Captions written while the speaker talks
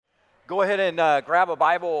Go ahead and grab a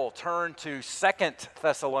Bible, turn to 2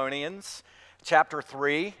 Thessalonians chapter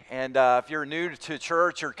 3. And if you're new to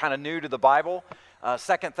church, you're kind of new to the Bible,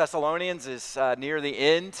 2 Thessalonians is near the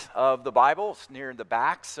end of the Bible. It's near the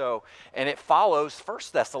back, and it follows 1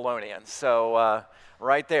 Thessalonians, so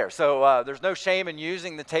right there. So there's no shame in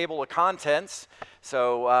using the table of contents.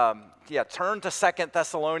 So turn to 2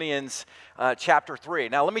 Thessalonians chapter 3.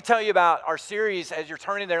 Now let me tell you about our series. As you're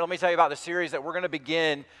turning there, let me tell you about the series that we're going to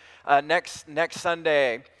begin next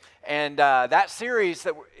Sunday. And that series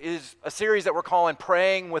is a series that we're calling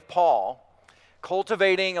Praying with Paul,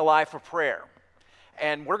 Cultivating a Life of Prayer.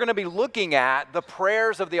 And we're going to be looking at the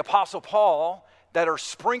prayers of the Apostle Paul that are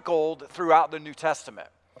sprinkled throughout the New Testament.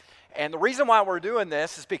 And the reason why we're doing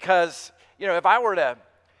this is because, if I were to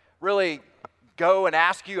really go and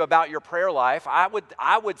ask you about your prayer life, I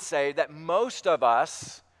would say that most of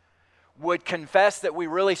us would confess that we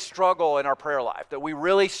really struggle in our prayer life, that we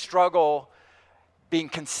really struggle being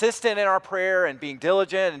consistent in our prayer and being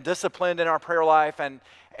diligent and disciplined in our prayer life.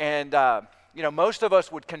 And most of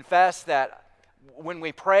us would confess that when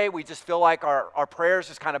we pray, we just feel like our prayers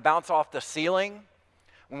just kind of bounce off the ceiling.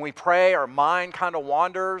 When we pray, our mind kind of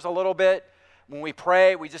wanders a little bit. When we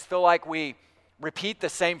pray, we just feel like we repeat the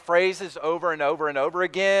same phrases over and over and over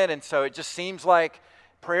again. And so it just seems like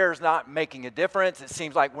prayer is not making a difference. It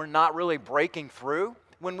seems like we're not really breaking through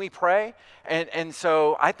when we pray. And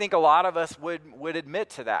so I think a lot of us would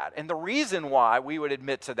admit to that. And the reason why we would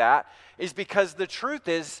admit to that is because the truth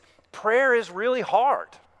is prayer is really hard.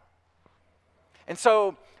 And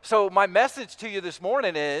so my message to you this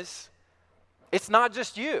morning is, it's not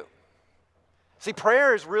just you. See,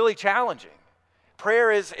 prayer is really challenging.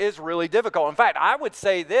 Prayer is really difficult. In fact, I would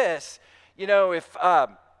say this,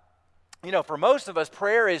 for most of us,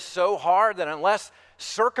 prayer is so hard that unless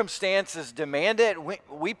circumstances demand it,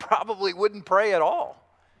 we probably wouldn't pray at all,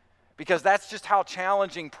 because that's just how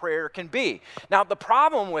challenging prayer can be. Now, the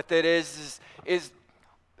problem with it is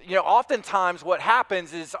oftentimes what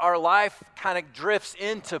happens is our life kind of drifts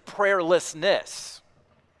into prayerlessness.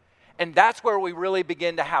 And that's where we really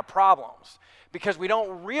begin to have problems, because we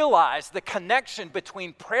don't realize the connection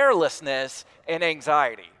between prayerlessness and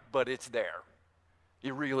anxiety, but it's there.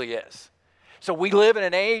 It really is. So we live in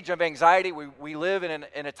an age of anxiety. We live in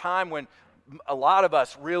a time when a lot of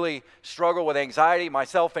us really struggle with anxiety,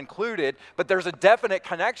 myself included, but there's a definite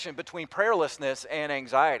connection between prayerlessness and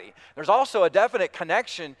anxiety. There's also a definite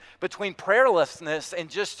connection between prayerlessness and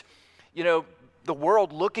just, the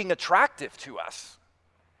world looking attractive to us.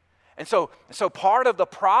 And so part of the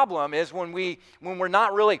problem is when we're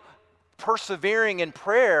not really persevering in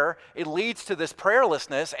prayer, it leads to this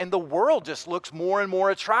prayerlessness, and the world just looks more and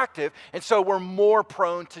more attractive, and so we're more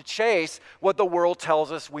prone to chase what the world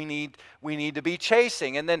tells us we need to be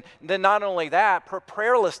chasing. And then not only that,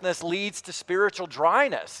 prayerlessness leads to spiritual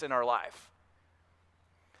dryness in our life.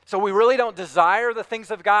 So we really don't desire the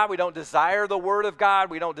things of God. We don't desire the Word of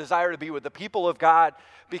God. We don't desire to be with the people of God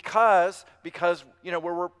because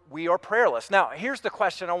we are prayerless. Now, here's the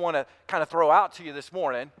question I want to kind of throw out to you this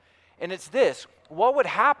morning, and it's this: what would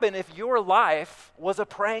happen if your life was a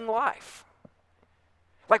praying life?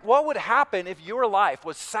 Like, what would happen if your life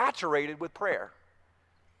was saturated with prayer?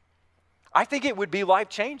 I think it would be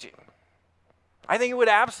life-changing. I think it would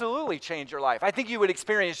absolutely change your life. I think you would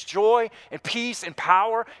experience joy and peace and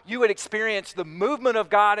power. You would experience the movement of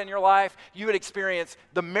God in your life. You would experience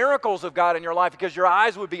the miracles of God in your life because your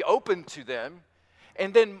eyes would be open to them.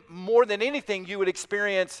 And then more than anything, you would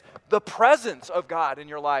experience the presence of God in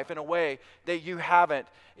your life in a way that you haven't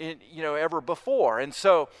ever before. And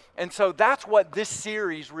so that's what this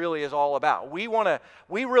series really is all about. We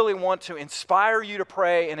really want to inspire you to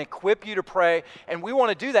pray and equip you to pray, and we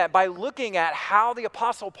want to do that by looking at how the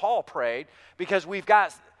Apostle Paul prayed, because we've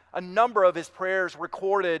got a number of his prayers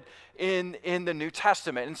recorded in the New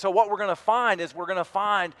Testament. And so what we're going to find is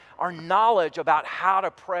our knowledge about how to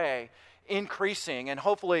pray increasing, and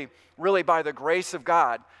hopefully, really by the grace of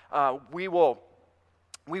God, we will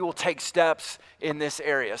take steps in this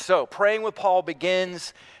area. So, Praying with Paul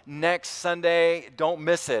begins next Sunday. Don't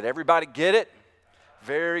miss it. Everybody get it?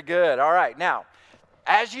 Very good. All right. Now,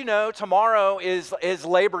 as you know, tomorrow is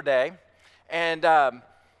Labor Day, and I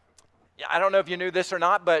don't know if you knew this or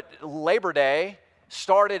not, but Labor Day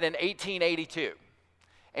started in 1882.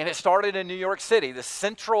 And it started in New York City. The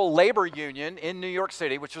Central Labor Union in New York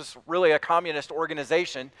City, which was really a communist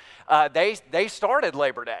organization, they started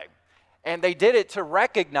Labor Day. And they did it to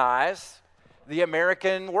recognize the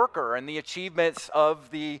American worker and the achievements of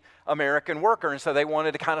the American worker. And so they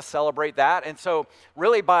wanted to kind of celebrate that. And so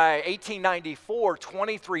really by 1894,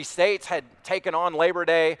 23 states had taken on Labor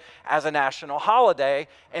Day as a national holiday.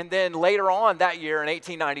 And then later on that year in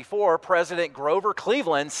 1894, President Grover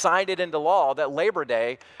Cleveland signed it into law that Labor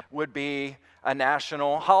Day would be a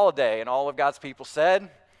national holiday. And all of God's people said,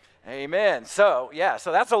 amen. So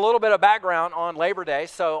that's a little bit of background on Labor Day.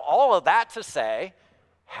 So all of that to say,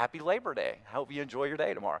 happy Labor Day. I hope you enjoy your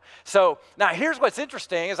day tomorrow. So now here's what's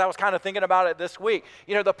interesting as I was kind of thinking about it this week.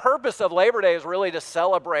 You know, the purpose of Labor Day is really to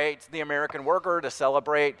celebrate the American worker, to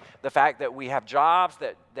celebrate the fact that we have jobs,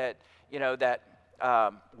 that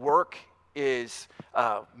work is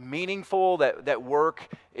meaningful, that work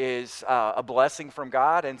is a blessing from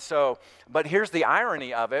God. And so, but here's the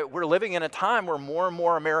irony of it. We're living in a time where more and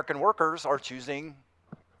more American workers are choosing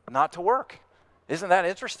not to work. Isn't that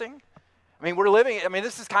interesting?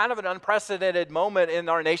 This is kind of an unprecedented moment in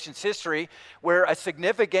our nation's history where a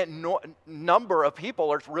significant number of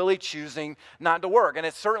people are really choosing not to work. And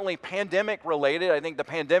it's certainly pandemic related. I think the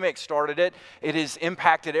pandemic started it. It has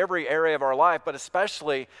impacted every area of our life, but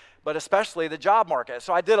especially the job market.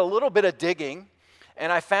 So I did a little bit of digging,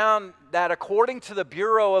 and I found that according to the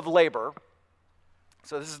Bureau of Labor,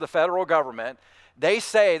 so this is the federal government, they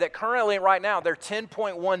say that currently right now there are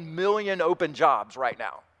 10.1 million open jobs right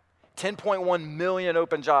now. 10.1 million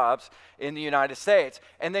open jobs in the United States.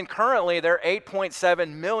 And then currently there are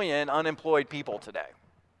 8.7 million unemployed people today.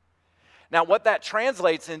 Now what that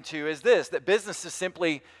translates into is this, that businesses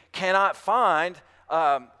simply cannot find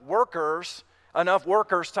enough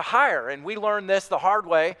workers to hire. And we learned this the hard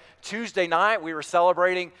way. Tuesday night, we were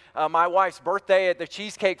celebrating my wife's birthday at the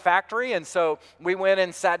Cheesecake Factory. And so we went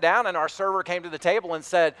and sat down, and our server came to the table and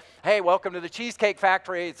said, hey, welcome to the Cheesecake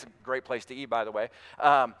Factory. It's a great place to eat, by the way.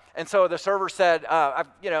 And so the server said, I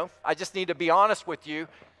just need to be honest with you.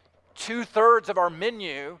 2/3 of our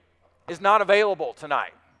menu is not available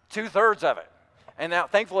tonight. 2/3 of it. And now,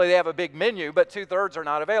 thankfully, they have a big menu, but 2/3 are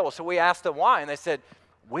not available. So we asked them why, and they said,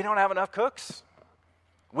 we don't have enough cooks.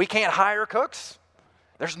 We can't hire cooks.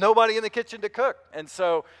 There's nobody in the kitchen to cook. And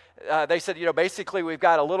so they said, basically we've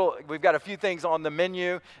got a few things on the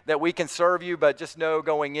menu that we can serve you, but just no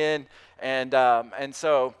going in. And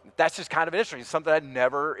so that's just kind of interesting, something I'd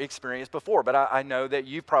never experienced before. But I know that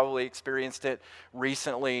you've probably experienced it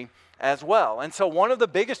recently as well. And so one of the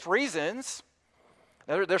biggest reasons,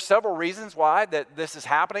 there's several reasons why that this is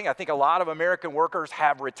happening. I think a lot of American workers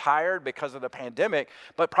have retired because of the pandemic,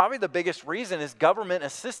 but probably the biggest reason is government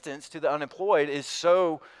assistance to the unemployed is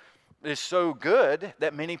so good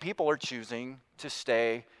that many people are choosing to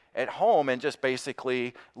stay at home and just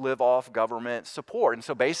basically live off government support. And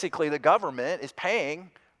so basically the government is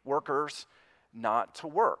paying workers not to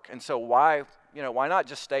work. And so why not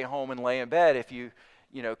just stay home and lay in bed if you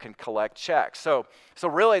can collect checks. So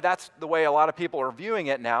really that's the way a lot of people are viewing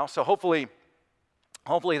it now. So hopefully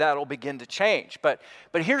that'll begin to change. But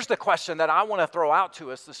here's the question that I want to throw out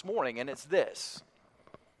to us this morning, and it's this.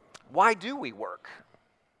 Why do we work?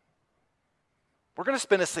 We're going to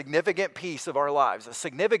spend a significant piece of our lives, a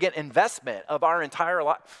significant investment of our entire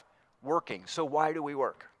life working. So why do we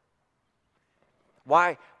work?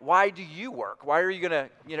 Why do you work? Why are you going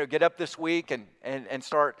to get up this week and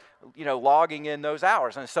start logging in those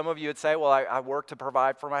hours? And some of you would say, well, I work to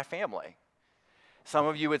provide for my family. Some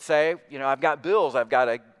of you would say, I've got bills I've got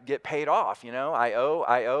to get paid off. I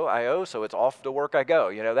owe, so it's off to work I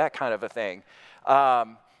go, that kind of a thing.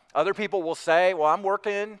 Other people will say, well, I'm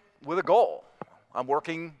working with a goal. I'm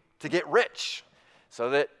working to get rich so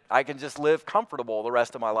that I can just live comfortable the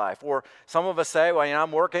rest of my life. Or some of us say, well,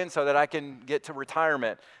 I'm working so that I can get to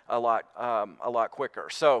retirement a lot quicker.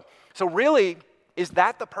 So really, is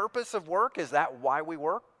that the purpose of work? Is that why we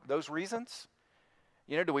work? Those reasons?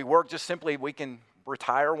 Do we work just simply we can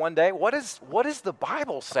retire one day? What does the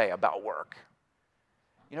Bible say about work?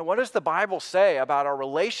 What does the Bible say about our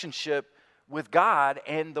relationship with God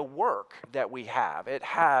and the work that we have? It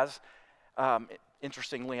has,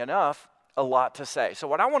 interestingly enough, a lot to say. So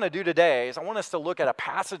what I want to do today is I want us to look at a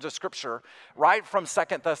passage of Scripture right from 2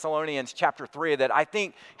 Thessalonians chapter 3 that I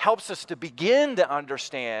think helps us to begin to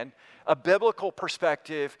understand a biblical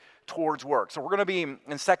perspective towards work. So we're going to be in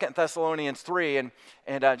 2 Thessalonians 3,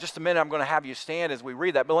 and just a minute I'm going to have you stand as we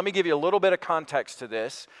read that. But let me give you a little bit of context to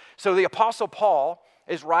this. So the Apostle Paul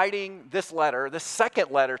is writing this letter, the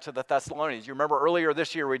second letter to the Thessalonians. You remember earlier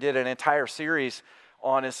this year we did an entire series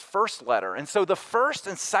on his first letter. And so the first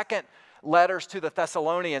and second letters to the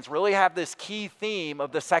Thessalonians really have this key theme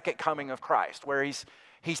of the second coming of Christ, where he's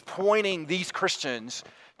pointing these Christians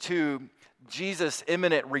to Jesus'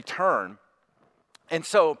 imminent return. And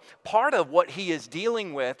so part of what he is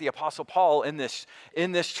dealing with, the Apostle Paul, in this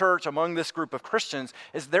church, among this group of Christians,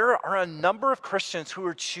 is there are a number of Christians who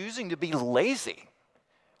are choosing to be lazy.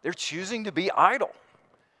 They're choosing to be idle.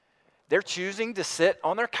 They're choosing to sit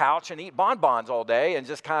on their couch and eat bonbons all day and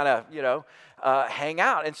just kind of, hang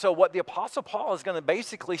out. And so what the Apostle Paul is going to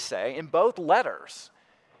basically say in both letters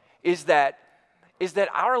is that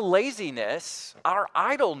our laziness, our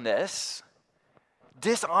idleness,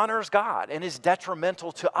 dishonors God and is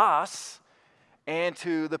detrimental to us and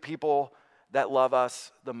to the people that love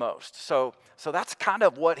us the most. So that's kind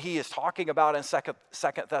of what he is talking about in Second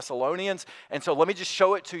Thessalonians. And so let me just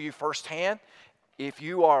show it to you firsthand. If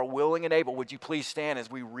you are willing and able, would you please stand as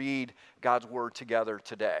we read God's word together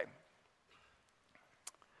today?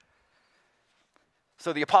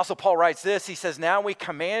 So the Apostle Paul writes this. He says, "Now we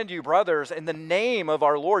command you, brothers, in the name of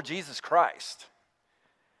our Lord Jesus Christ,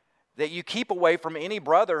 that you keep away from any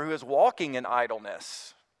brother who is walking in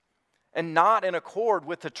idleness and not in accord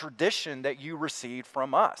with the tradition that you received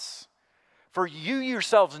from us. For you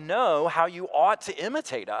yourselves know how you ought to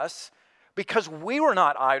imitate us, because we were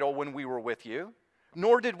not idle when we were with you,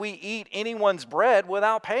 nor did we eat anyone's bread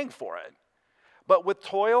without paying for it. But with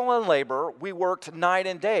toil and labor we worked night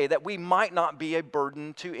and day, that we might not be a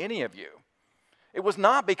burden to any of you. It was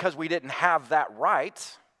not because we didn't have that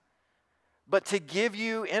right, but to give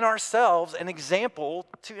you in ourselves an example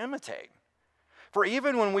to imitate. For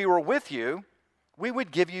even when we were with you, we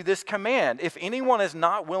would give you this command: if anyone is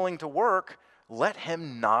not willing to work, let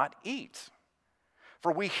him not eat.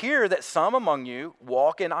 For we hear that some among you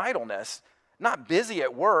walk in idleness, not busy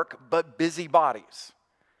at work, but busybodies.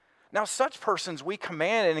 Now such persons we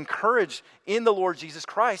command and encourage in the Lord Jesus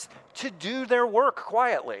Christ to do their work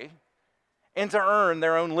quietly and to earn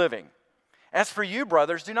their own living. As for you,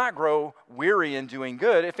 brothers, do not grow weary in doing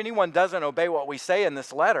good. If anyone doesn't obey what we say in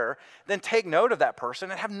this letter, then take note of that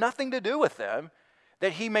person and have nothing to do with them,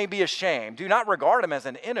 that he may be ashamed. Do not regard him as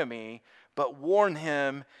an enemy, but warn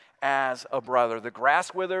him as a brother. The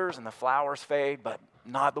grass withers and the flowers fade, but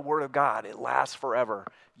not the word of God. It lasts forever.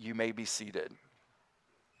 You may be seated."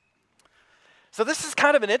 So this is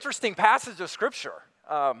kind of an interesting passage of Scripture.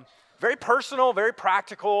 Very personal, very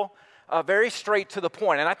practical. Very straight to the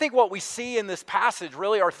point. And I think what we see in this passage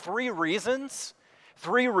really are three reasons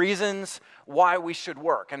why we should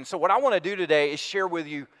work. And so what I want to do today is share with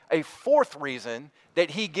you a fourth reason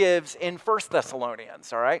that he gives in 1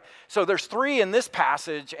 Thessalonians, all right? So there's three in this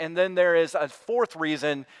passage, and then there is a fourth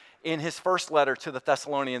reason in his first letter to the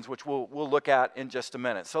Thessalonians, which we'll look at in just a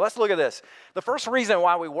minute. So let's look at this. The first reason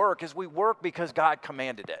why we work is we work because God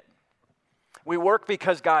commanded it. We work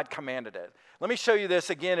because God commanded it. Let me show you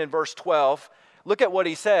this again in verse 12. Look at what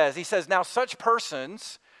he says. He says, "Now such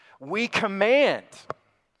persons we command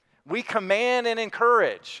and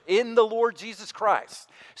encourage in the Lord Jesus Christ."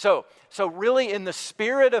 So really in the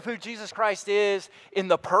spirit of who Jesus Christ is, in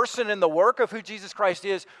the person and the work of who Jesus Christ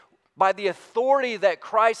is, by the authority that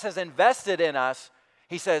Christ has invested in us,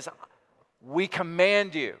 he says, we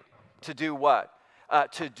command you to do what?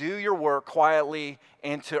 To do your work quietly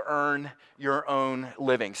and to earn your own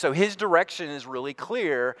living. So his direction is really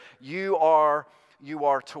clear. You are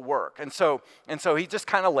to work. And so he just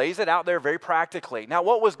kind of lays it out there very practically. Now,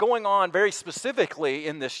 what was going on very specifically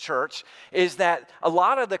in this church is that a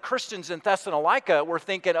lot of the Christians in Thessalonica were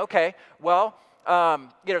thinking, okay, well,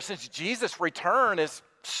 since Jesus' return is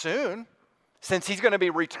soon, since he's going to be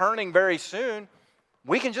returning very soon,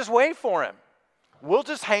 we can just wait for him. We'll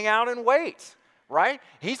just hang out and wait. Right?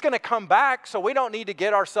 He's going to come back, so we don't need to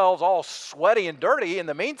get ourselves all sweaty and dirty in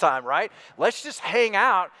the meantime, right? Let's just hang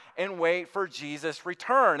out and wait for Jesus'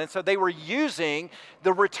 return. And so they were using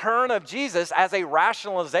the return of Jesus as a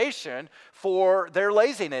rationalization for their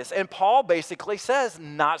laziness. And Paul basically says,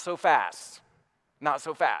 not so fast. Not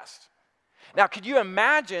so fast. Now, could you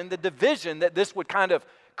imagine the division that this would kind of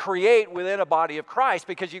create within a body of Christ?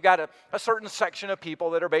 Because you've got a certain section of people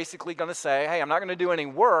that are basically going to say, hey, I'm not going to do any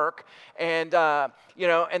work, and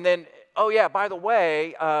and then, oh yeah, by the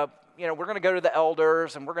way, we're going to go to the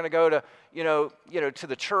elders and we're going to go to to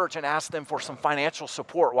the church and ask them for some financial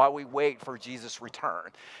support while we wait for Jesus' return.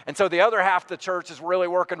 And so the other half of the church is really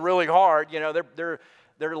working really hard.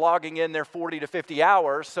 They're logging in their 40 to 50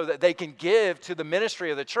 hours so that they can give to the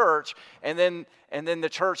ministry of the church, and then the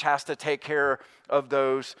church has to take care of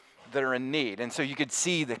those that are in need. And so you could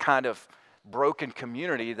see the kind of broken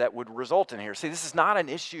community that would result in here. See, this is not an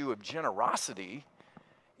issue of generosity.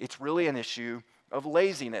 It's really an issue of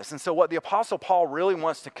laziness. And so what the Apostle Paul really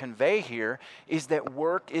wants to convey here is that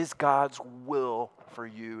work is God's will for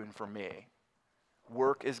you and for me.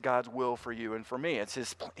 Work is God's will for you and for me. It's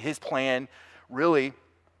his plan really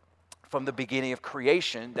from the beginning of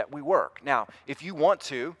creation that we work. Now, if you want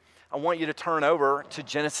to, I want you to turn over to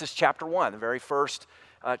Genesis chapter 1, the very first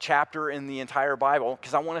chapter in the entire Bible,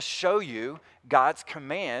 because I want to show you God's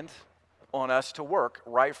command on us to work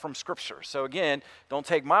right from Scripture. So again, don't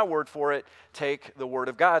take my word for it, take the Word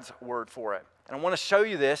of God's word for it. And I want to show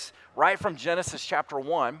you this right from Genesis chapter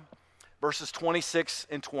 1, verses 26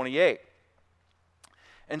 and 28.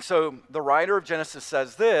 And so the writer of Genesis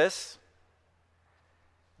says this,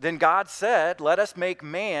 "Then God said, 'Let us make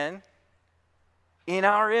man in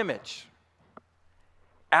our image,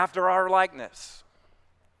 after our likeness.'"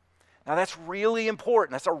 Now that's really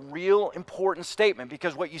important. That's a real important statement,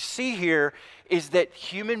 because what you see here is that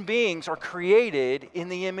human beings are created in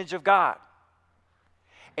the image of God.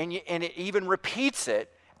 And it even repeats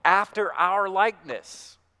it, after our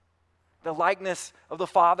likeness. The likeness of the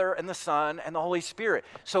Father and the Son and the Holy Spirit.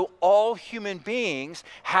 So all human beings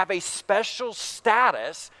have a special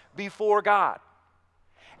status before God.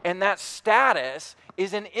 And that status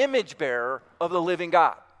is an image bearer of the living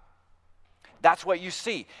God. That's what you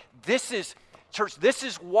see. Church, this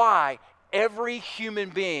is why every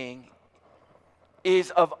human being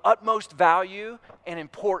is of utmost value and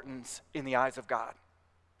importance in the eyes of God.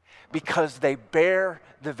 Because they bear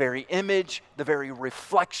the very image, the very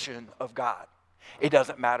reflection of God. It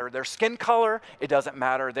doesn't matter their skin color, it doesn't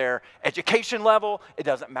matter their education level, it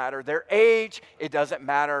doesn't matter their age, it doesn't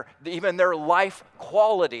matter even their life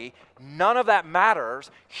quality. None of that matters.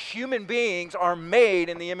 Human beings are made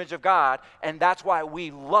in the image of God, and that's why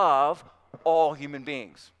we love all human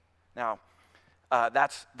beings. Now,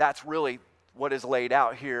 that's really what is laid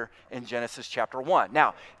out here in Genesis chapter 1.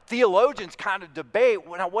 Now, theologians kind of debate,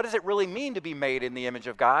 well, now, what does it really mean to be made in the image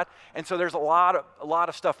of God? And so there's a lot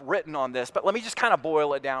of stuff written on this, but let me just kind of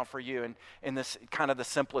boil it down for you in this kind of the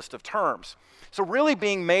simplest of terms. So really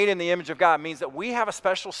being made in the image of God means that we have a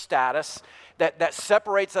special status that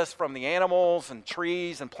separates us from the animals and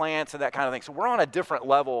trees and plants and that kind of thing. So we're on a different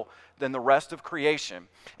level than the rest of creation.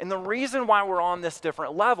 And the reason why we're on this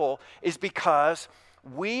different level is because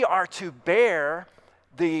we are to bear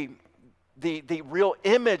the real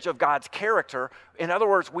image of God's character. In other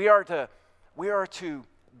words, we are to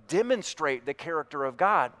demonstrate the character of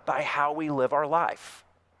God by how we live our life.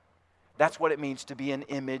 That's what it means to be an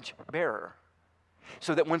image bearer.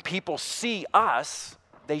 So that when people see us,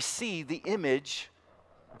 they see the image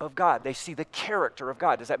of God. They see the character of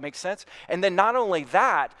God. Does that make sense? And then not only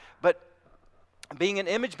that, but being an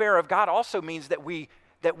image bearer of God also means that we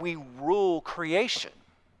rule creation.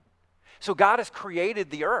 So God has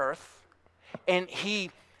created the earth, and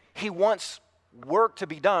He wants work to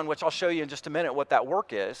be done, which I'll show you in just a minute what that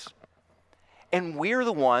work is. And we're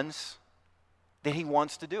the ones that He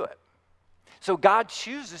wants to do it. So God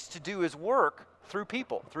chooses to do His work through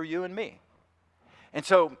people, through you and me. And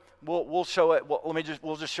so we'll show it.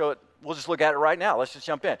 We'll just show it. We'll just look at it right now. Let's just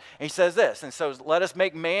jump in. And He says this, and so let us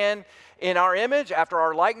make man in our image, after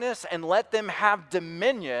our likeness, and let them have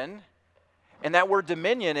dominion. And that word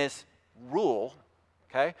dominion is rule,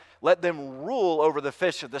 okay? Let them rule over the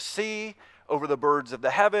fish of the sea, over the birds of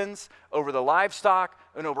the heavens, over the livestock,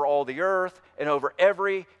 and over all the earth, and over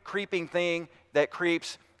every creeping thing that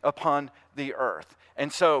creeps upon the earth.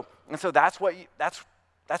 And so that's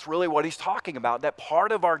really what He's talking about. That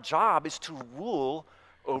part of our job is to rule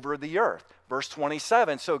over the earth. Verse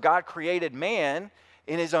 27, so God created man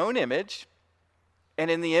in His own image,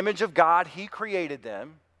 and in the image of God He created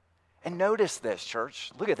them. And notice this,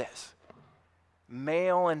 church. Look at this.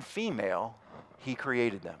 Male and female, He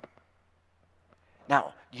created them.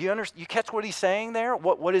 Now, you catch what He's saying there?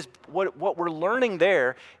 What we're learning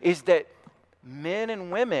there is that men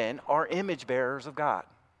and women are image bearers of God.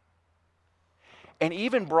 And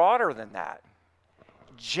even broader than that,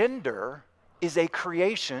 gender is a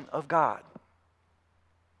creation of God.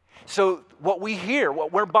 So what we hear,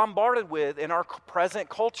 what we're bombarded with in our present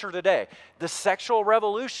culture today, the sexual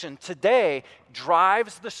revolution today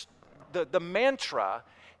drives the mantra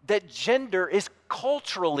that gender is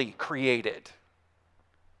culturally created.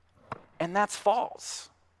 And that's false.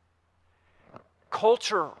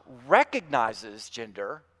 Culture recognizes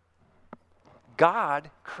gender.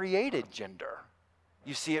 God created gender.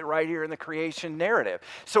 You see it right here in the creation narrative.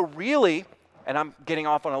 So really, and I'm getting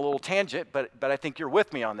off on a little tangent, but I think you're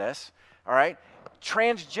with me on this, all right?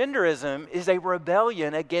 Transgenderism is a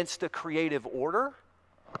rebellion against the creative order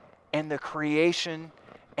and the creation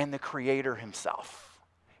and the Creator Himself,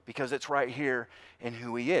 because it's right here in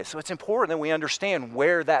who He is. So it's important that we understand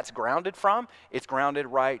where that's grounded from. It's grounded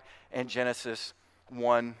right in Genesis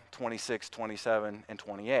 1, 26, 27, and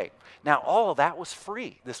 28. Now, all of that was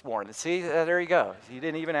free this morning. See, there you go. You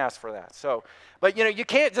didn't even ask for that. So, but you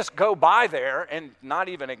can't just go by there and not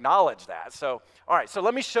even acknowledge that. So, all right, so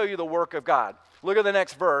let me show you the work of God. Look at the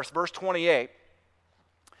next verse, verse 28.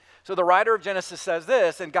 So the writer of Genesis says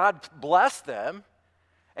this, and God blessed them,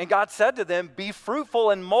 and God said to them, be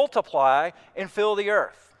fruitful and multiply and fill the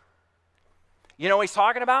earth. You know what he's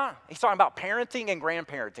talking about? He's talking about parenting and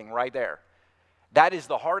grandparenting right there. That is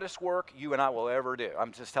the hardest work you and I will ever do.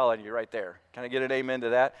 I'm just telling you right there. Can I get an amen to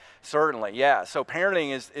that? Certainly, yeah. So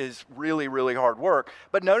parenting is really, really hard work.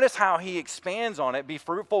 But notice how he expands on it. Be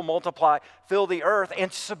fruitful, multiply, fill the earth,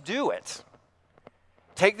 and subdue it.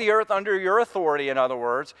 Take the earth under your authority, in other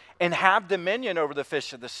words, and have dominion over the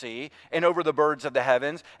fish of the sea and over the birds of the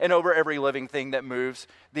heavens and over every living thing that moves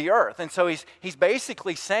the earth. And so he's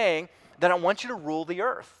basically saying that I want you to rule the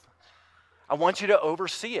earth. I want you to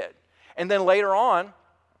oversee it. And then later on,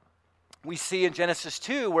 we see in Genesis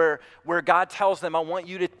 2 where God tells them, I want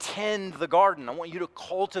you to tend the garden. I want you to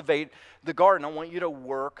cultivate the garden. I want you to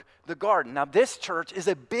work the garden. Now, this, church, is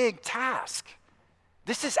a big task.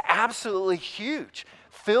 This is absolutely huge.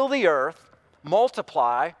 Fill the earth,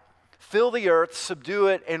 multiply, fill the earth, subdue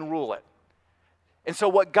it, and rule it. And so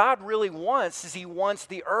what God really wants is he wants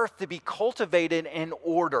the earth to be cultivated and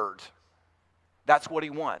ordered. That's what he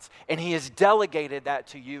wants. And he has delegated that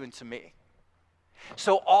to you and to me.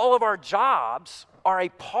 So all of our jobs are a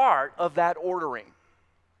part of that ordering.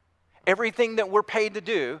 Everything that we're paid to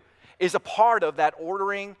do is a part of that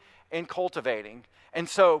ordering and cultivating. And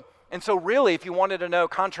so really, if you wanted to know,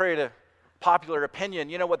 contrary to popular opinion,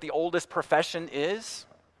 you know what the oldest profession is?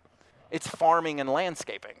 It's farming and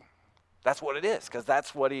landscaping. That's what it is, because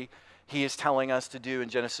that's what he is telling us to do in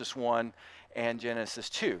Genesis 1 and Genesis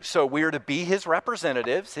 2. So we are to be his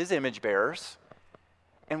representatives, his image bearers,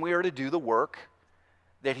 and we are to do the work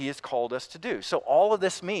that he has called us to do. So all of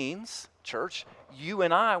this means, church, you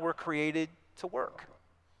and I were created to work.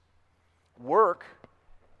 Work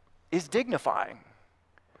is dignifying.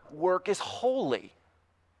 Work is holy.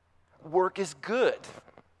 Work is good.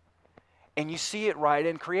 And you see it right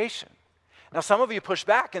in creation. Now, some of you push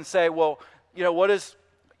back and say, well,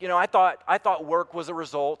 I thought work was a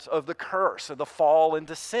result of the curse, of the fall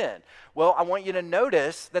into sin. Well, I want you to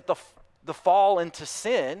notice that the fall into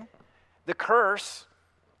sin, the curse,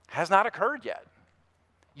 has not occurred yet.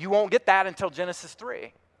 You won't get that until Genesis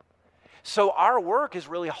 3. So our work is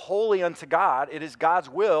really holy unto God. It is God's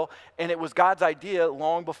will, and it was God's idea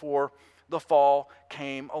long before the fall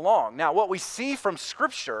came along. Now, what we see from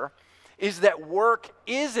Scripture is that work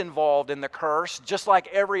is involved in the curse, just like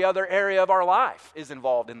every other area of our life is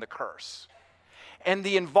involved in the curse. And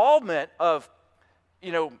the involvement of,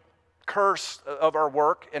 curse of our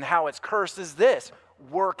work and how it's cursed is this: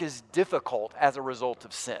 work is difficult as a result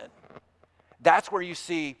of sin. That's where you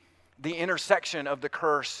see the intersection of the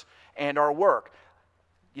curse and our work.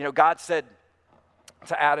 God said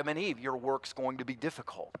to Adam and Eve, your work's going to be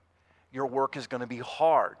difficult. Your work is going to be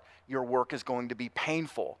hard. Your work is going to be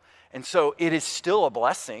painful. And so it is still a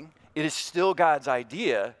blessing. It is still God's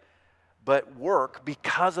idea, but work,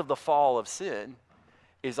 because of the fall of sin,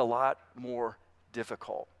 is a lot more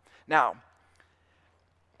difficult. Now,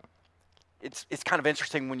 it's kind of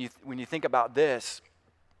interesting when you think about this.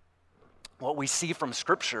 What we see from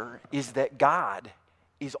Scripture is that God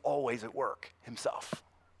is always at work himself.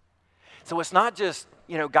 So it's not just,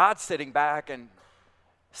 God sitting back and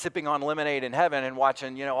sipping on lemonade in heaven and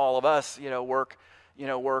watching, all of us, work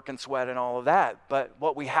and sweat and all of that. But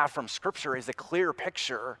what we have from Scripture is a clear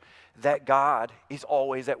picture that God is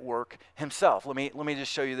always at work himself. Let me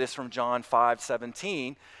just show you this from John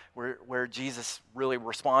 5:17, where Jesus really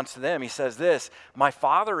responds to them. He says this: my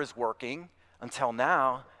Father is working until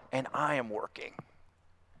now, and I am working.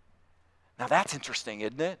 Now that's interesting,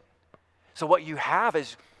 isn't it? So what you have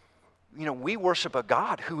is, we worship a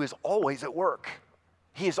God who is always at work.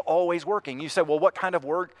 He is always working. You say, well, what kind of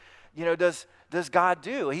work, does God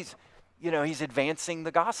do? He's advancing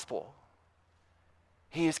the gospel.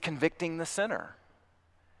 He is convicting the sinner.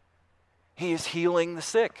 He is healing the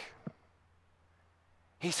sick.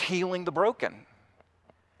 He's healing the broken.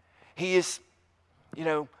 He is,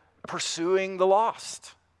 pursuing the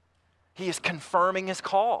lost. He is confirming his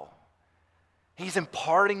call. He's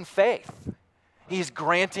imparting faith. He's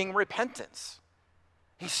granting repentance.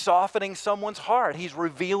 He's softening someone's heart. He's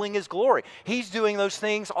revealing his glory. He's doing those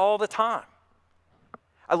things all the time.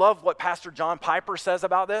 I love what Pastor John Piper says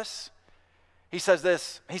about this. He says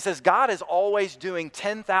this. He says, God is always doing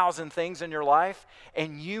 10,000 things in your life,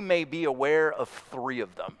 and you may be aware of 3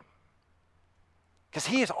 of them. Because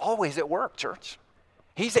he is always at work, church.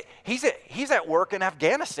 He's at work in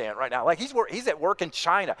Afghanistan right now. Like he's at work in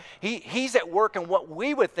China. He's at work in what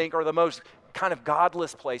we would think are the most kind of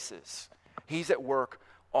godless places. He's at work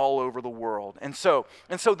all over the world. And so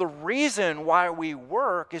the reason why we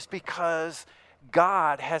work is because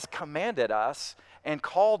God has commanded us and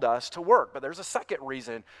called us to work. But there's a second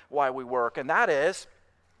reason why we work, and that is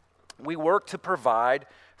we work to provide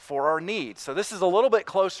for our needs. So this is a little bit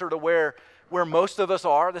closer to where most of us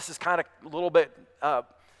are. This is kind of a little bit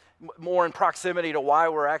more in proximity to why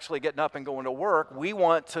we're actually getting up and going to work. We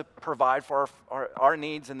want to provide for our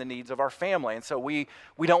needs and the needs of our family. And so we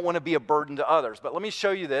don't want to be a burden to others. But let me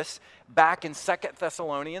show you this back in 2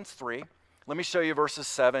 Thessalonians 3. Let me show you verses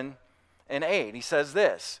 7 and 8. He says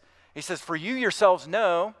this. He says, "For you yourselves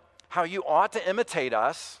know how you ought to imitate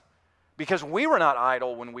us, because we were not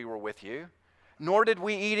idle when we were with you, nor did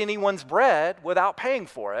we eat anyone's bread without paying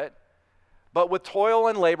for it. But with toil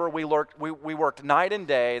and labor we worked night and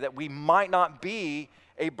day, that we might not be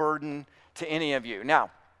a burden to any of you."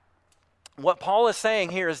 Now, what Paul is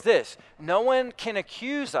saying here is this. No one can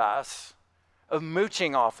accuse us of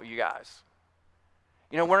mooching off of you guys.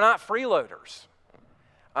 You know, we're not freeloaders.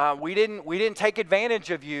 We didn't take advantage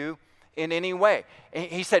of you in any way.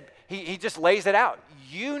 He said, he just lays it out.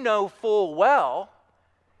 You know full well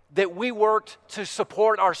that we worked to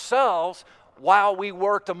support ourselves while we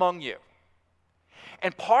worked among you.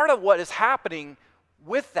 And part of what is happening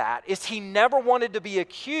with that is he never wanted to be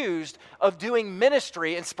accused of doing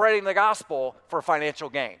ministry and spreading the gospel for financial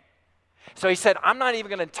gain. So he said, I'm not even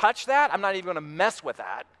going to touch that. I'm not even going to mess with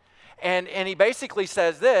that. And he basically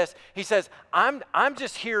says this. He says, I'm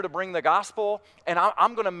just here to bring the gospel, and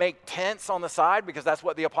I'm going to make tents on the side, because that's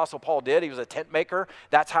what the Apostle Paul did. He was a tent maker.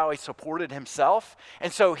 That's how he supported himself.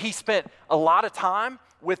 And so he spent a lot of time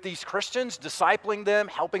with these Christians, discipling them,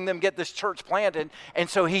 helping them get this church planted. And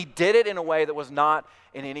so he did it in a way that was not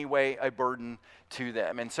in any way a burden to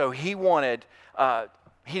them. And so he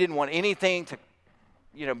didn't want anything to,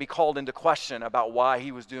 be called into question about why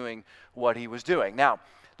he was doing what he was doing. Now,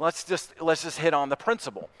 let's just hit on the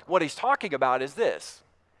principle. What he's talking about is this.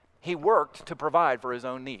 He worked to provide for his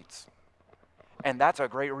own needs. And that's a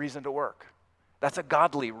great reason to work. That's a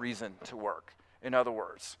godly reason to work, in other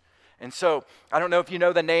words. And so, I don't know if you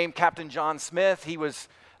know the name Captain John Smith. He was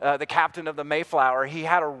the captain of the Mayflower. He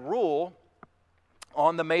had a rule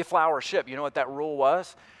on the Mayflower ship. You know what that rule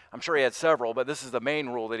was? I'm sure he had several, but this is the main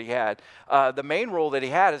rule that he had. The main rule that he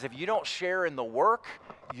had is if you don't share in the work,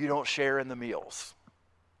 you don't share in the meals.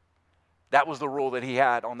 That was the rule that he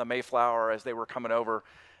had on the Mayflower as they were coming over,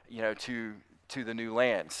 to the new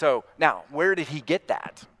land. So now, where did he get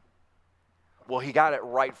that? Well, he got it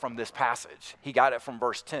right from this passage. He got it from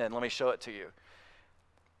verse 10. Let me show it to you.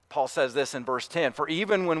 Paul says this in verse 10. "For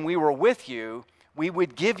even when we were with you, we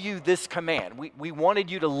would give you this command." We wanted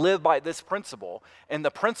you to live by this principle. And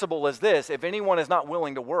the principle is this: if anyone is not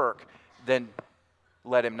willing to work, then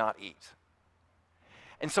let him not eat.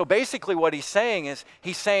 And so basically what he's saying is,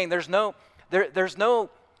 there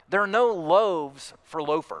are no loaves for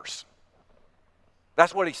loafers.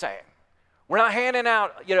 That's what he's saying. We're not handing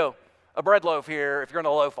out, a bread loaf here if you're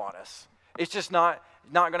going to loaf on us. It's just not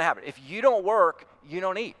going to happen. If you don't work, you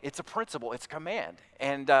don't eat. It's a principle. It's a command.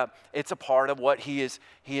 And it's a part of what he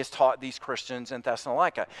has taught these Christians in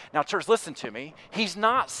Thessalonica. Now, church, listen to me. He's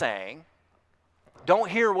not saying,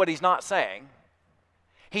 don't hear what he's not saying.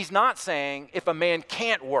 He's not saying if a man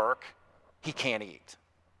can't work, he can't eat.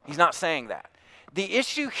 He's not saying that. The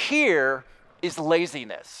issue here is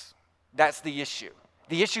laziness. That's the issue.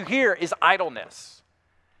 The issue here is idleness.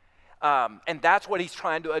 And that's what he's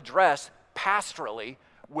trying to address pastorally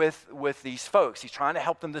with these folks. He's trying to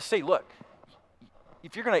help them to see, look,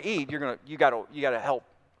 if you're going to eat, you got to help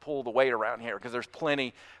pull the weight around here, because there's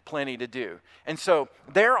plenty to do. And so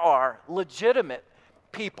there are legitimate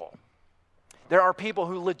people. There are people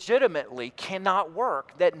who legitimately cannot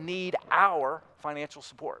work that need our financial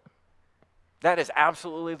support. That is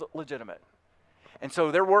absolutely legitimate. And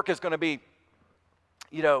so their work is going to be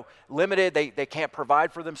limited. They can't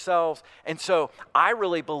provide for themselves. And so I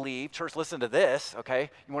really believe, church, listen to this, okay?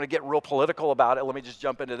 You want to get real political about it? Let me just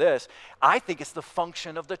jump into this. I think it's the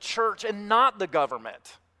function of the church and not the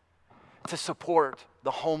government to support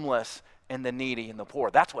the homeless and the needy and the poor.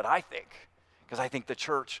 That's what I think, because I think the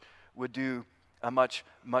church would do a much,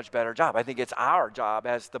 much better job. I think it's our job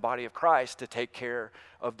as the body of Christ to take care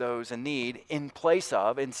of those in need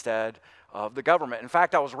instead of the government. In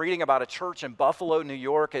fact, I was reading about a church in Buffalo, New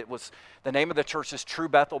York. The name of the church is True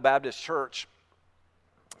Bethel Baptist Church.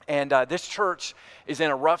 And this church is in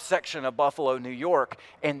a rough section of Buffalo, New York,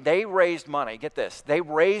 and they raised money. Get this. They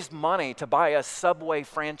raised money to buy a Subway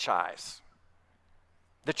franchise.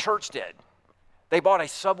 The church did. They bought a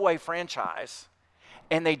Subway franchise,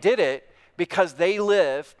 and they did it because they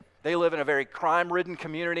live in a very crime-ridden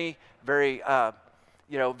community, very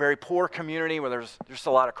poor community where there's just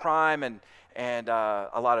a lot of crime and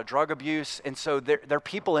a lot of drug abuse. And so there are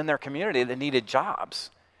people in their community that needed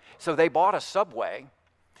jobs. So they bought a Subway,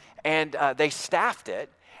 and they staffed it,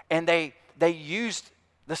 and they used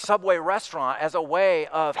the Subway restaurant as a way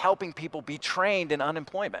of helping people be trained in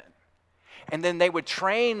unemployment. And then they would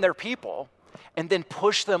train their people and then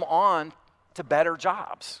push them on to better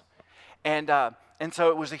jobs. And so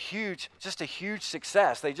it was a huge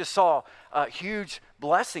success. They just saw a huge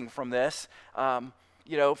blessing from this, from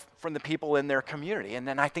the people in their community. And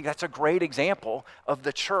then I think that's a great example of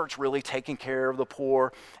the church really taking care of the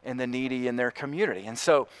poor and the needy in their community. And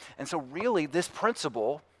so really this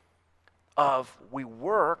principle of we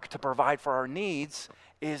work to provide for our needs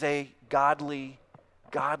is a godly,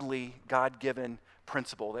 God-given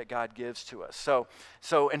principle that God gives to us.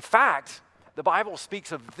 So in fact, the Bible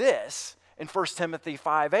speaks of this in 1 Timothy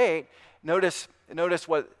 5:8. Notice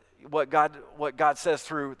what God says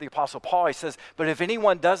through the Apostle Paul. He says, "But if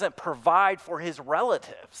anyone doesn't provide for his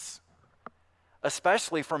relatives,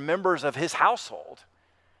 especially for members of his household,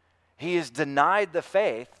 he is denied the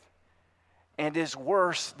faith and is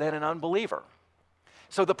worse than an unbeliever."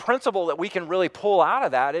 So the principle that we can really pull out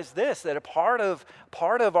of that is this, that a part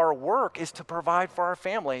of our work is to provide for our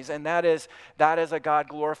families, and that is a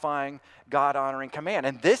God-glorifying, God-honoring command.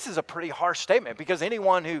 And this is a pretty harsh statement, because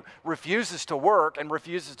anyone who refuses to work and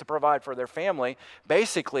refuses to provide for their family,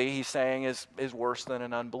 basically he's saying is worse than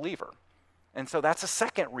an unbeliever. And so that's a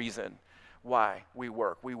second reason why we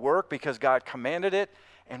work. We work because God commanded it,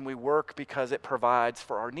 and we work because it provides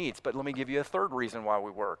for our needs. But let me give you a third reason why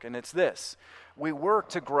we work, and it's this. We work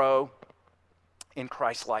to grow in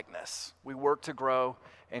Christ-likeness. We work to grow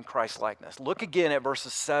in Christ-likeness. Look again at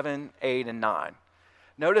verses 7, 8, and 9.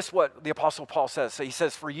 Notice what the Apostle Paul says. So he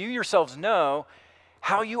says, "For you yourselves know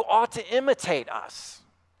how you ought to imitate us,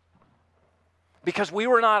 because we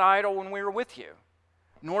were not idle when we were with you,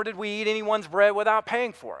 nor did we eat anyone's bread without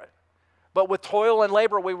paying for it. But with toil and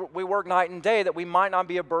labor, we work night and day that we might not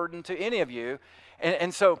be a burden to any of you."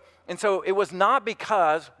 And so it was not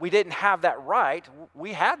because we didn't have that right.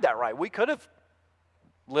 We had that right. We could have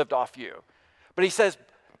lived off you. But he says,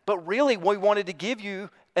 but really we wanted to give you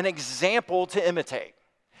an example to imitate.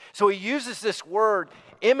 So he uses this word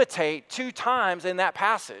imitate 2 times in that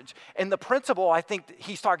passage. And the principle I think that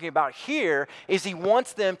he's talking about here is he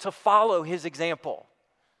wants them to follow his example.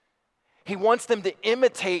 He wants them to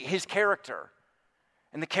imitate his character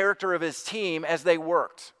and the character of his team as they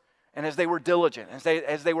worked and as they were diligent,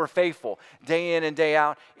 as they were faithful day in and day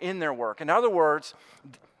out in their work. In other words,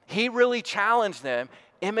 he really challenged them,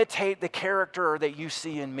 imitate the character that you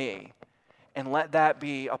see in me and let that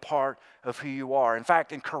be a part of who you are. In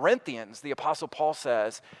fact, in Corinthians, the Apostle Paul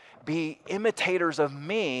says, "Be imitators of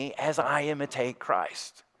me as I imitate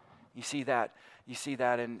Christ." You see that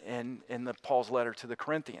in Paul's letter to the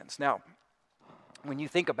Corinthians. Now, when you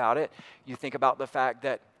think about it, you think about the fact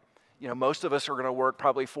that most of us are going to work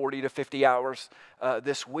probably 40 to 50 hours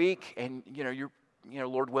this week, and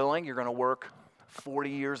Lord willing, you're going to work 40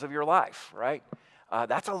 years of your life, right?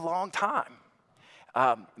 That's a long time.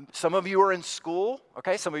 Some of you are in school,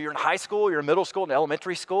 okay? Some of you are in high school, you're in middle school and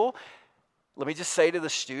elementary school. Let me just say to the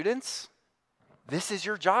students, this is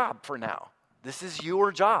your job for now. This is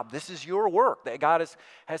your job. This is your work that God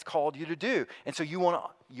has called you to do. And so you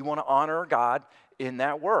want to honor God in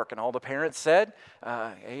that work. And all the parents said,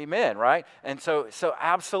 amen, right? And so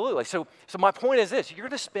absolutely. So my point is this. You're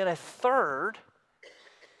going to spend a third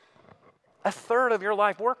of your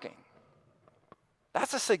life working.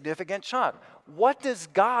 That's a significant chunk. What does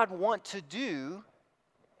God want to do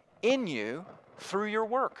in you through your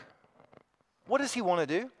work? What does he want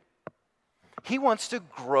to do? He wants to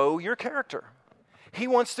grow your character. He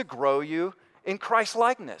wants to grow you in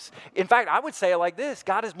Christ-likeness. In fact, I would say it like this.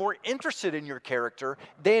 God is more interested in your character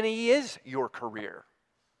than he is your career.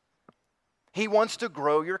 He wants to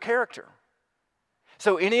grow your character.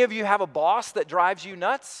 So any of you have a boss that drives you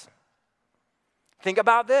nuts? Think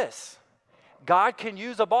about this. God can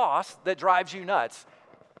use a boss that drives you nuts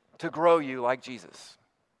to grow you like Jesus.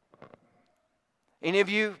 Any of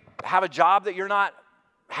you have a job that you're not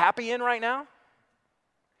happy in right now?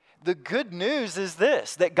 The good news is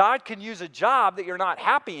this, that God can use a job that you're not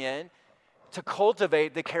happy in to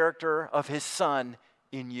cultivate the character of his Son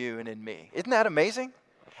in you and in me. Isn't that amazing?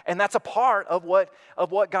 And that's a part of what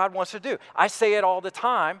God wants to do. I say it all the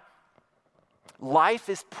time. Life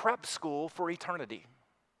is prep school for eternity.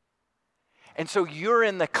 And so you're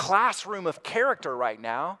in the classroom of character right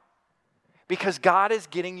now because God is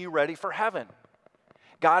getting you ready for heaven.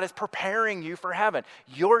 God is preparing you for heaven.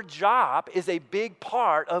 Your job is a big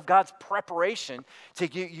part of God's preparation to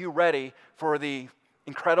get you ready for the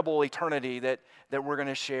incredible eternity that we're going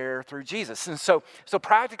to share through Jesus. And so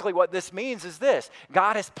practically what this means is this: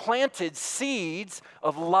 God has planted seeds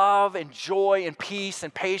of love and joy and peace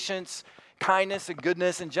and patience, kindness and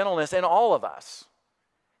goodness and gentleness in all of us.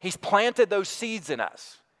 He's planted those seeds in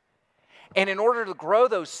us. And in order to grow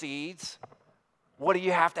those seeds, what do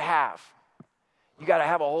you have to have? You got to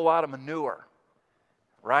have a whole lot of manure,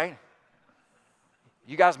 right?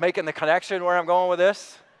 You guys making the connection where I'm going with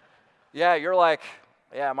this? Yeah, you're like,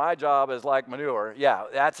 yeah, my job is like manure. Yeah,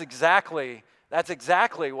 that's exactly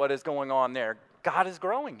what is going on there. God is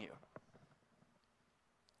growing you.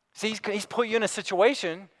 See, he's put you in a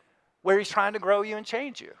situation where he's trying to grow you and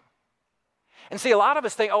change you. And see, a lot of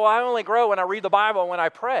us think, oh, I only grow when I read the Bible and when I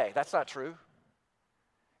pray. That's not true.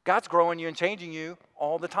 God's growing you and changing you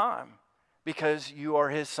all the time, because you are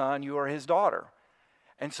his son, you are his daughter.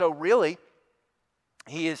 And so really,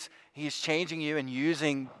 he is changing you and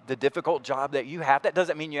using the difficult job that you have. That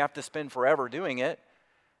doesn't mean you have to spend forever doing it.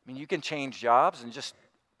 I mean, you can change jobs and just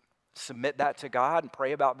submit that to God and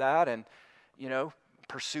pray about that and,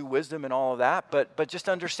 pursue wisdom and all of that. But just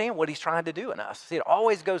understand what he's trying to do in us. See, it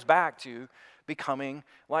always goes back to becoming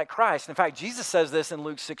like Christ. In fact, Jesus says this in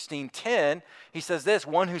Luke 16:10. He says this: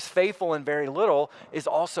 one who's faithful in very little is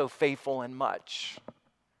also faithful in much.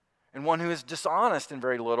 And one who is dishonest in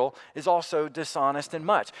very little is also dishonest in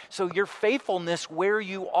much. So your faithfulness where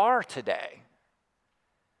you are today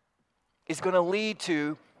is going to lead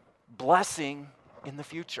to blessing in the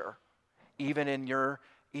future, even in your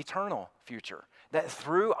eternal future. That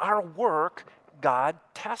through our work, God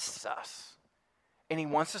tests us. And he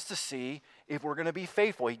wants us to see if we're going to be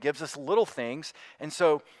faithful. He gives us little things. And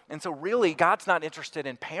so really, God's not interested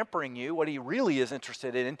in pampering you. What he really is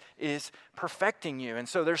interested in is perfecting you. And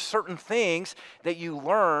so there's certain things that you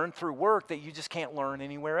learn through work that you just can't learn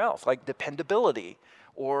anywhere else, like dependability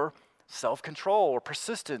or self-control or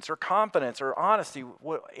persistence or confidence or honesty,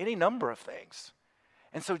 any number of things.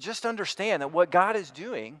 And so just understand that what God is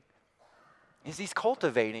doing is he's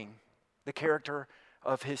cultivating the character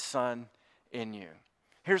of his son in you.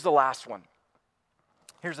 Here's the last one.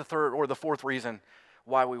 Here's the third or the fourth reason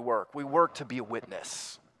why we work. We work to be a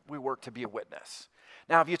witness. We work to be a witness.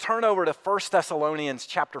 Now, if you turn over to 1 Thessalonians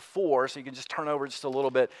chapter 4, so you can just turn over just a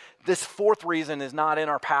little bit. This fourth reason is not in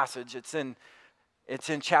our passage. It's in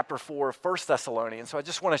chapter 4 of 1 Thessalonians. So I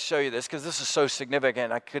just want to show you this because this is so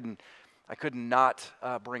significant. I could not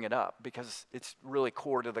bring it up because it's really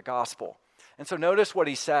core to the gospel. And so notice what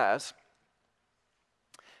he says.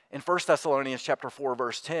 In 1 Thessalonians chapter 4,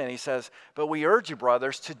 verse 10, he says, "But we urge you,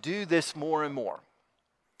 brothers, to do this more and more,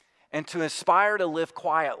 and to aspire to live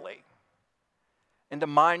quietly, and to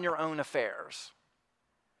mind your own affairs."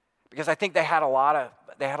 Because I think they had a lot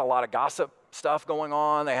of gossip stuff going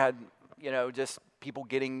on. They had, just people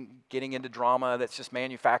getting into drama that's just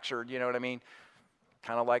manufactured. You know what I mean?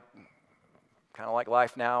 Kind of like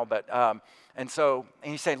life now. But and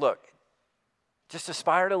he's saying, look, just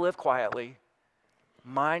aspire to live quietly.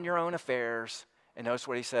 Mind your own affairs, and notice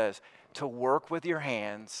what he says, to work with your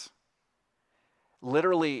hands.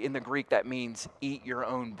 Literally in the Greek, that means eat your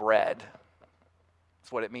own bread.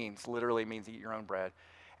 That's what it means. Literally means eat your own bread.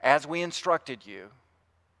 As we instructed you,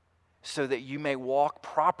 so that you may walk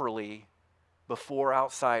properly before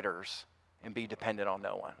outsiders and be dependent on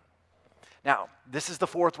no one. Now, this is the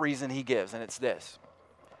fourth reason he gives, and it's this.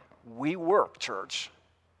 We work, church,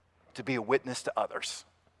 to be a witness to others.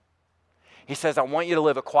 He says, I want you to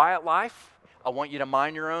live a quiet life. I want you to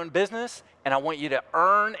mind your own business. And I want you to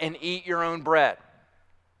earn and eat your own bread.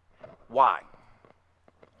 Why?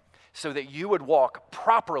 So that you would walk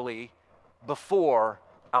properly before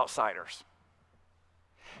outsiders.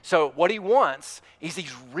 So what he wants is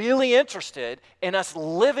he's really interested in us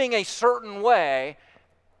living a certain way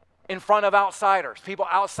in front of outsiders, people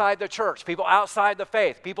outside the church, people outside the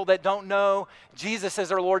faith, people that don't know Jesus as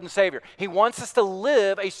their Lord and Savior. He wants us to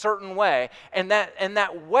live a certain way, and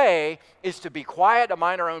that way is to be quiet, to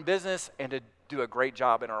mind our own business, and to do a great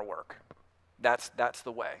job in our work. That's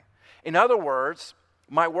the way. In other words,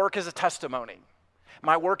 my work is a testimony.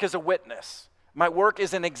 My work is a witness. My work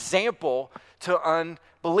is an example to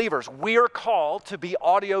unbelievers. We are called to be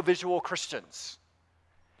audiovisual Christians.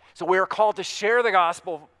 So we are called to share the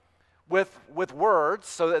gospel with words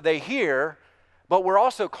so that they hear, but we're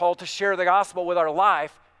also called to share the gospel with our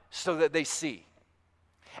life so that they see.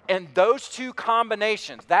 And those two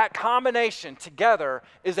combinations, that combination together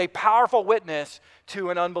is a powerful witness to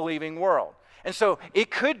an unbelieving world. And so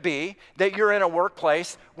it could be that you're in a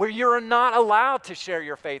workplace where you're not allowed to share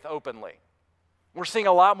your faith openly. We're seeing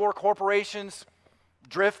a lot more corporations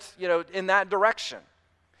drift, in that direction.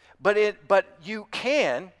 But you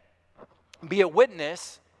can be a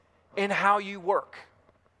witness in how you work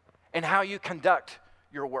and how you conduct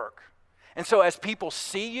your work. And so as people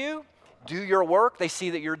see you do your work, they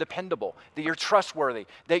see that you're dependable, that you're trustworthy,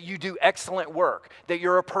 that you do excellent work, that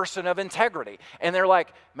you're a person of integrity. And they're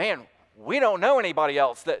like, man, we don't know anybody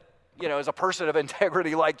else that, is a person of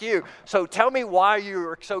integrity like you. So tell me why you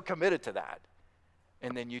are so committed to that.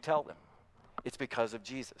 And then you tell them. It's because of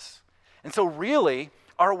Jesus. And so really,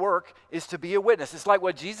 our work is to be a witness. It's like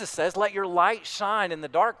what Jesus says, let your light shine in the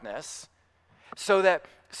darkness so that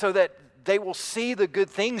they will see the good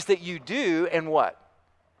things that you do and what?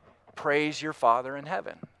 Praise your Father in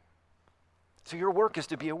heaven. So your work is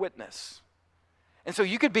to be a witness. And so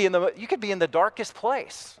you could be in the darkest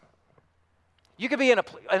place. You could be in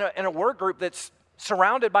a work group that's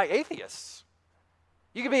surrounded by atheists.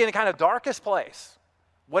 You could be in the kind of darkest place,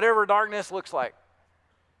 whatever darkness looks like.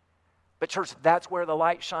 But church, that's where the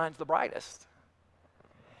light shines the brightest.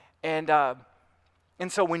 And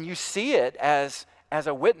so when you see it as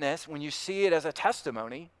a witness, when you see it as a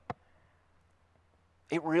testimony,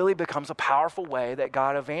 it really becomes a powerful way that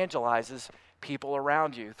God evangelizes people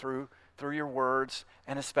around you through your words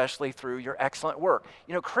and especially through your excellent work.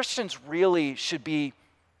 Christians really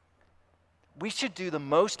we should do the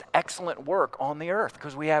most excellent work on the earth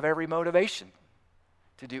because we have every motivation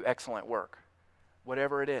to do excellent work,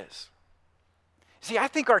 whatever it is. See, I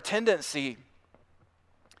think our tendency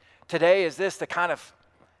today is this, to kind of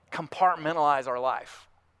compartmentalize our life.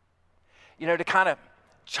 To kind of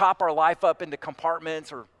chop our life up into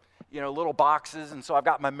compartments or, little boxes. And so I've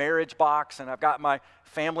got my marriage box, and I've got my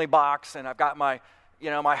family box, and I've got my,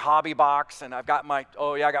 my hobby box, and I've got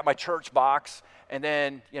I got my church box, and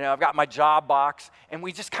then, I've got my job box, and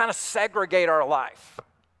we just kind of segregate our life.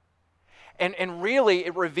 And really,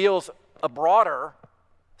 it reveals a broader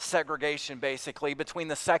segregation, basically, between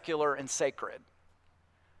the secular and sacred.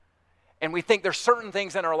 And we think there's certain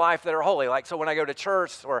things in our life that are holy. Like, so when I go to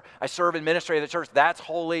church or I serve in ministry of the church, that's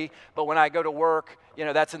holy. But when I go to work,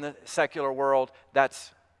 that's in the secular world,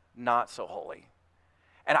 that's not so holy.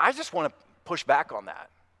 And I just want to push back on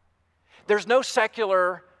that. There's no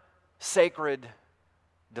secular, sacred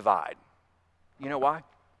divide. You know why?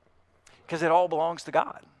 Because it all belongs to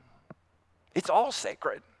God. It's all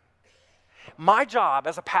sacred. My job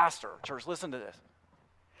as a pastor, church, listen to this.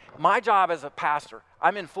 My job as a pastor,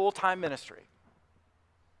 I'm in full-time ministry.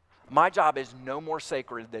 My job is no more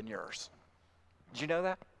sacred than yours. Did you know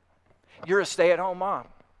that? You're a stay-at-home mom.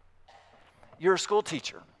 You're a school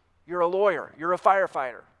teacher. You're a lawyer. You're a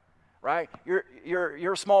firefighter, right?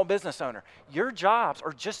 You're a small business owner. Your jobs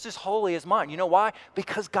are just as holy as mine. You know why?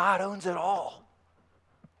 Because God owns it all.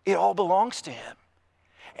 It all belongs to Him.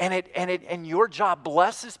 And your job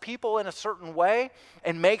blesses people in a certain way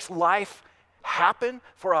and makes life happen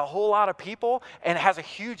for a whole lot of people and has a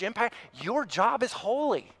huge impact. Your job is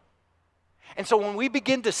holy. And so when we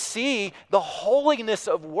begin to see the holiness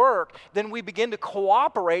of work, then we begin to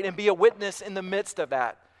cooperate and be a witness in the midst of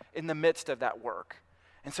that work.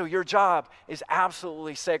 And so your job is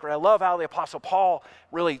absolutely sacred. I love how the Apostle Paul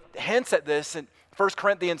really hints at this in 1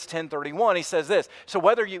 Corinthians 10:31. He says this, so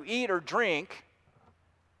whether you eat or drink,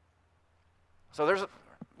 so there's,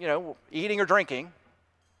 eating or drinking,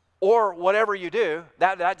 or whatever you do,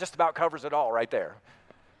 that just about covers it all right there.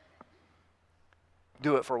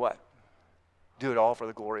 Do it for what? Do it all for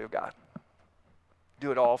the glory of God.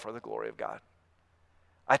 Do it all for the glory of God.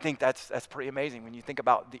 I think that's pretty amazing when you think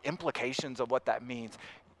about the implications of what that means.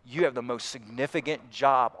 You have the most significant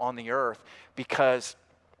job on the earth because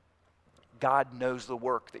God knows the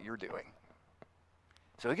work that you're doing.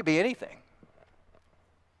 So it could be anything.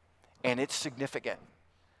 And it's significant.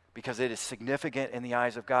 Because it is significant in the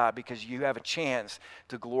eyes of God, because you have a chance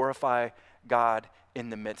to glorify God in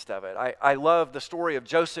the midst of it. I love the story of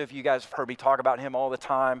Joseph. You guys have heard me talk about him all the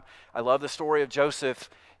time. I love the story of Joseph.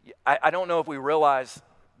 I don't know if we realize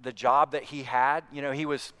the job that he had. He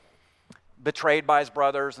was betrayed by his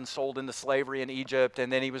brothers and sold into slavery in Egypt,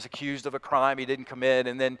 and then he was accused of a crime he didn't commit,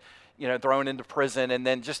 and then thrown into prison, and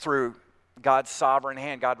then just through God's sovereign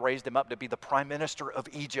hand, God raised him up to be the prime minister of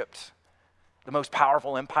Egypt. The most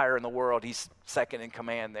powerful empire in the world. He's second in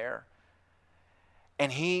command there.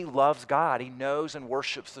 And he loves God. He knows and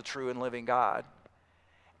worships the true and living God.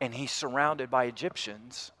 And he's surrounded by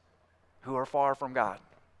Egyptians who are far from God.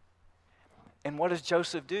 And what does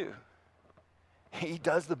Joseph do? He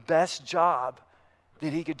does the best job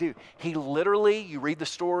that he could do. He literally, you read the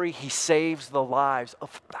story, he saves the lives of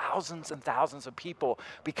thousands and thousands of people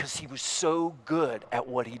because he was so good at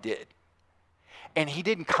what he did. And he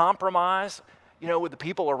didn't compromise, with the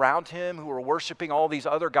people around him who were worshiping all these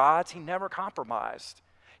other gods. He never compromised.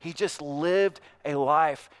 He just lived a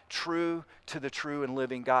life true to the true and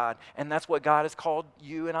living God. And that's what God has called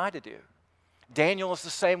you and I to do. Daniel is the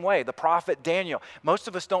same way, the prophet Daniel. Most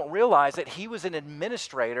of us don't realize that he was an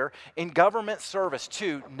administrator in government service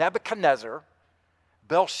to Nebuchadnezzar,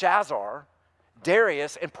 Belshazzar,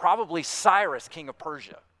 Darius, and probably Cyrus, king of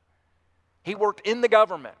Persia. He worked in the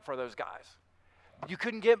government for those guys. You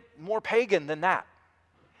couldn't get more pagan than that.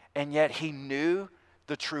 And yet he knew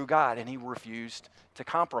the true God, and he refused to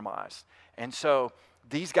compromise. And so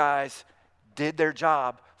these guys did their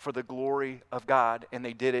job for the glory of God, and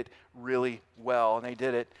they did it really well, and they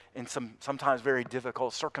did it in sometimes very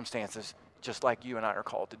difficult circumstances, just like you and I are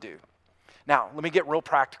called to do. Now, let me get real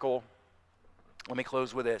practical. Let me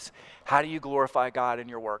close with this. How do you glorify God in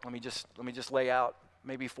your work? Let me just lay out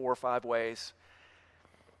maybe 4 or 5 ways.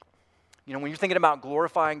 When you're thinking about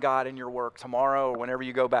glorifying God in your work tomorrow or whenever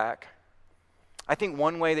you go back, I think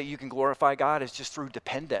one way that you can glorify God is just through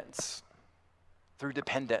dependence. Through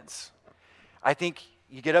dependence. I think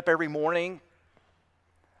you get up every morning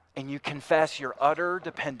and you confess your utter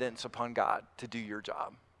dependence upon God to do your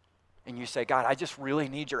job. And you say, God, I just really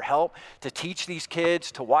need your help to teach these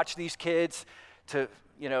kids, to watch these kids, to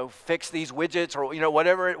fix these widgets or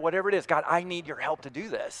whatever it is. God, I need your help to do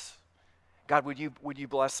this. God, would you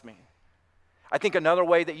bless me? I think another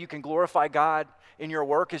way that you can glorify God in your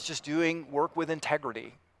work is just doing work with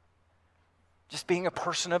integrity. Just being a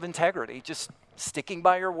person of integrity, just sticking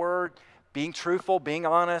by your word, being truthful, being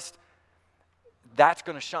honest. That's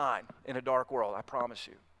going to shine in a dark world, I promise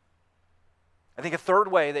you. I think a third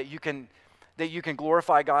way that you can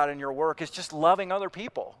glorify God in your work is just loving other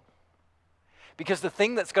people. Because the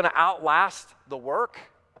thing that's going to outlast the work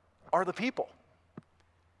are the people.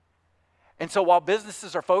 And so while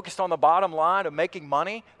businesses are focused on the bottom line of making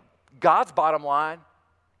money, God's bottom line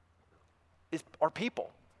are people.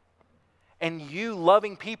 And you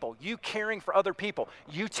loving people, you caring for other people,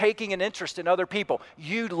 you taking an interest in other people,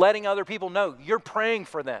 you letting other people know you're praying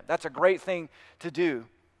for them. That's a great thing to do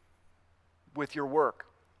with your work.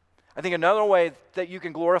 I think another way that you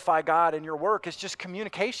can glorify God in your work is just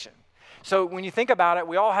communication. So when you think about it,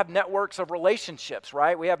 we all have networks of relationships,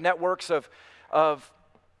 right? We have networks of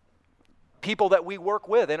people that we work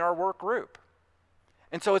with in our work group.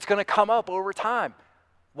 And so it's going to come up over time.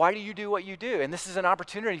 Why do you do what you do? And this is an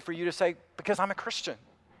opportunity for you to say, because I'm a Christian,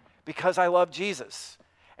 because I love Jesus.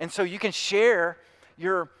 And so you can share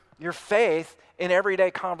your faith in everyday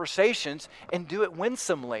conversations and do it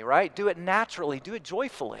winsomely, right? Do it naturally, do it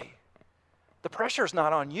joyfully. The pressure's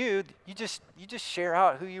not on you. You just share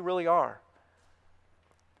out who you really are.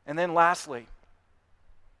 And then lastly,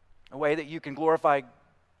 a way that you can glorify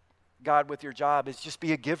God with your job is just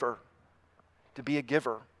be a giver, to be a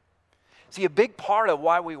giver. See, a big part of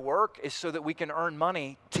why we work is so that we can earn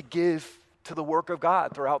money to give to the work of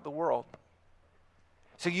God throughout the world.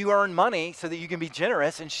 So you earn money so that you can be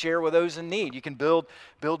generous and share with those in need. You can build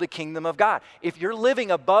a kingdom of God. If you're living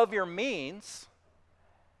above your means,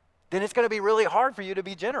 then it's going to be really hard for you to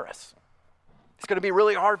be generous. It's going to be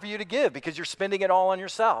really hard for you to give because you're spending it all on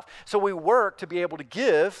yourself. So we work to be able to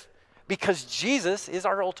give because Jesus is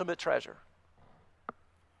our ultimate treasure.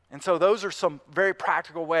 And so those are some very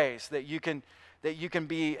practical ways that you can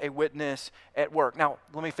be a witness at work. Now,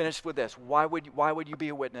 let me finish with this. Why would you be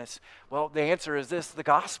a witness? Well, the answer is this, the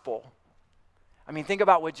gospel. I mean, think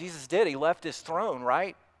about what Jesus did. He left his throne,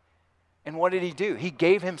 right? And what did he do? He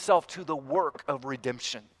gave himself to the work of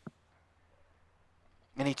redemption.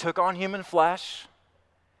 And he took on human flesh.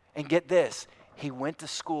 And get this, he went to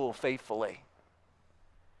school faithfully.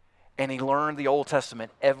 And he learned the Old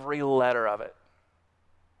Testament, every letter of it.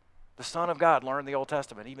 The Son of God learned the Old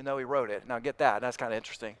Testament, even though he wrote it. Now get that, that's kind of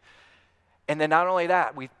interesting. And then not only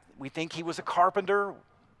that, we think he was a carpenter,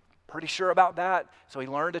 pretty sure about that, so he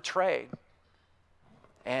learned a trade.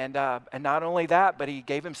 And not only that, but he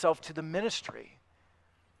gave himself to the ministry,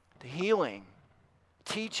 to healing,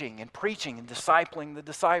 teaching and preaching and discipling the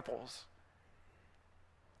disciples.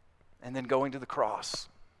 And then going to the cross,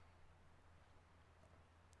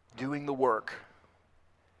 doing the work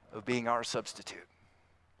of being our substitute.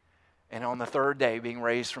 And on the third day, being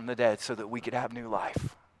raised from the dead so that we could have new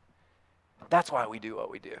life. That's why we do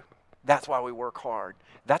what we do. That's why we work hard.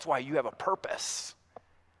 That's why you have a purpose.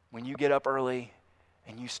 When you get up early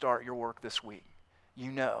and you start your work this week,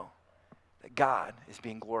 you know that God is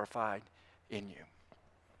being glorified in you.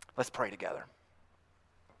 Let's pray together.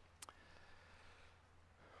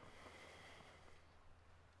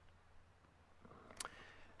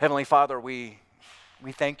 Heavenly Father, we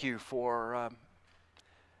thank you for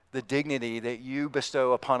the dignity that you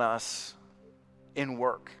bestow upon us in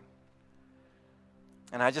work.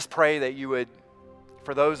 And I just pray that you would,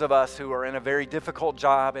 for those of us who are in a very difficult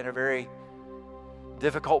job, and a very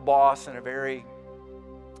difficult boss, and a very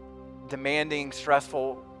demanding,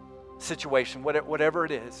 stressful situation, whatever it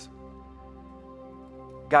is,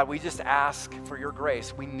 God, we just ask for your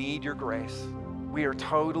grace. We need your grace. We are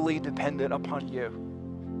totally dependent upon you.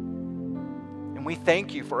 And we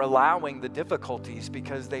thank you for allowing the difficulties,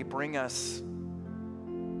 because they bring us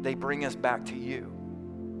back to you.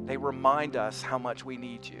 They remind us how much we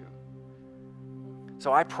need you.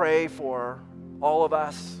 So I pray for all of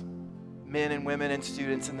us, men and women and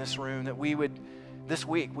students in this room, that this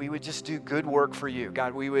week, we would just do good work for you.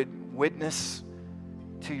 God, we would witness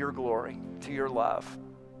to your glory, to your love,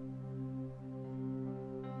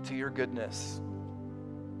 to your goodness.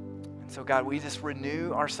 And so, God, we just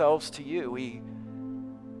renew ourselves to you. We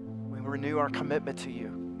renew our commitment to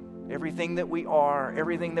you. Everything that we are,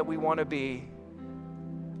 everything that we want to be,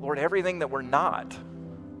 Lord, everything that we're not,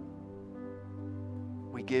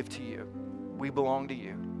 we give to you. We belong to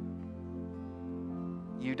you.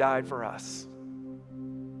 You died for us.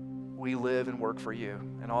 We live and work for you.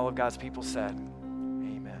 And all of God's people said,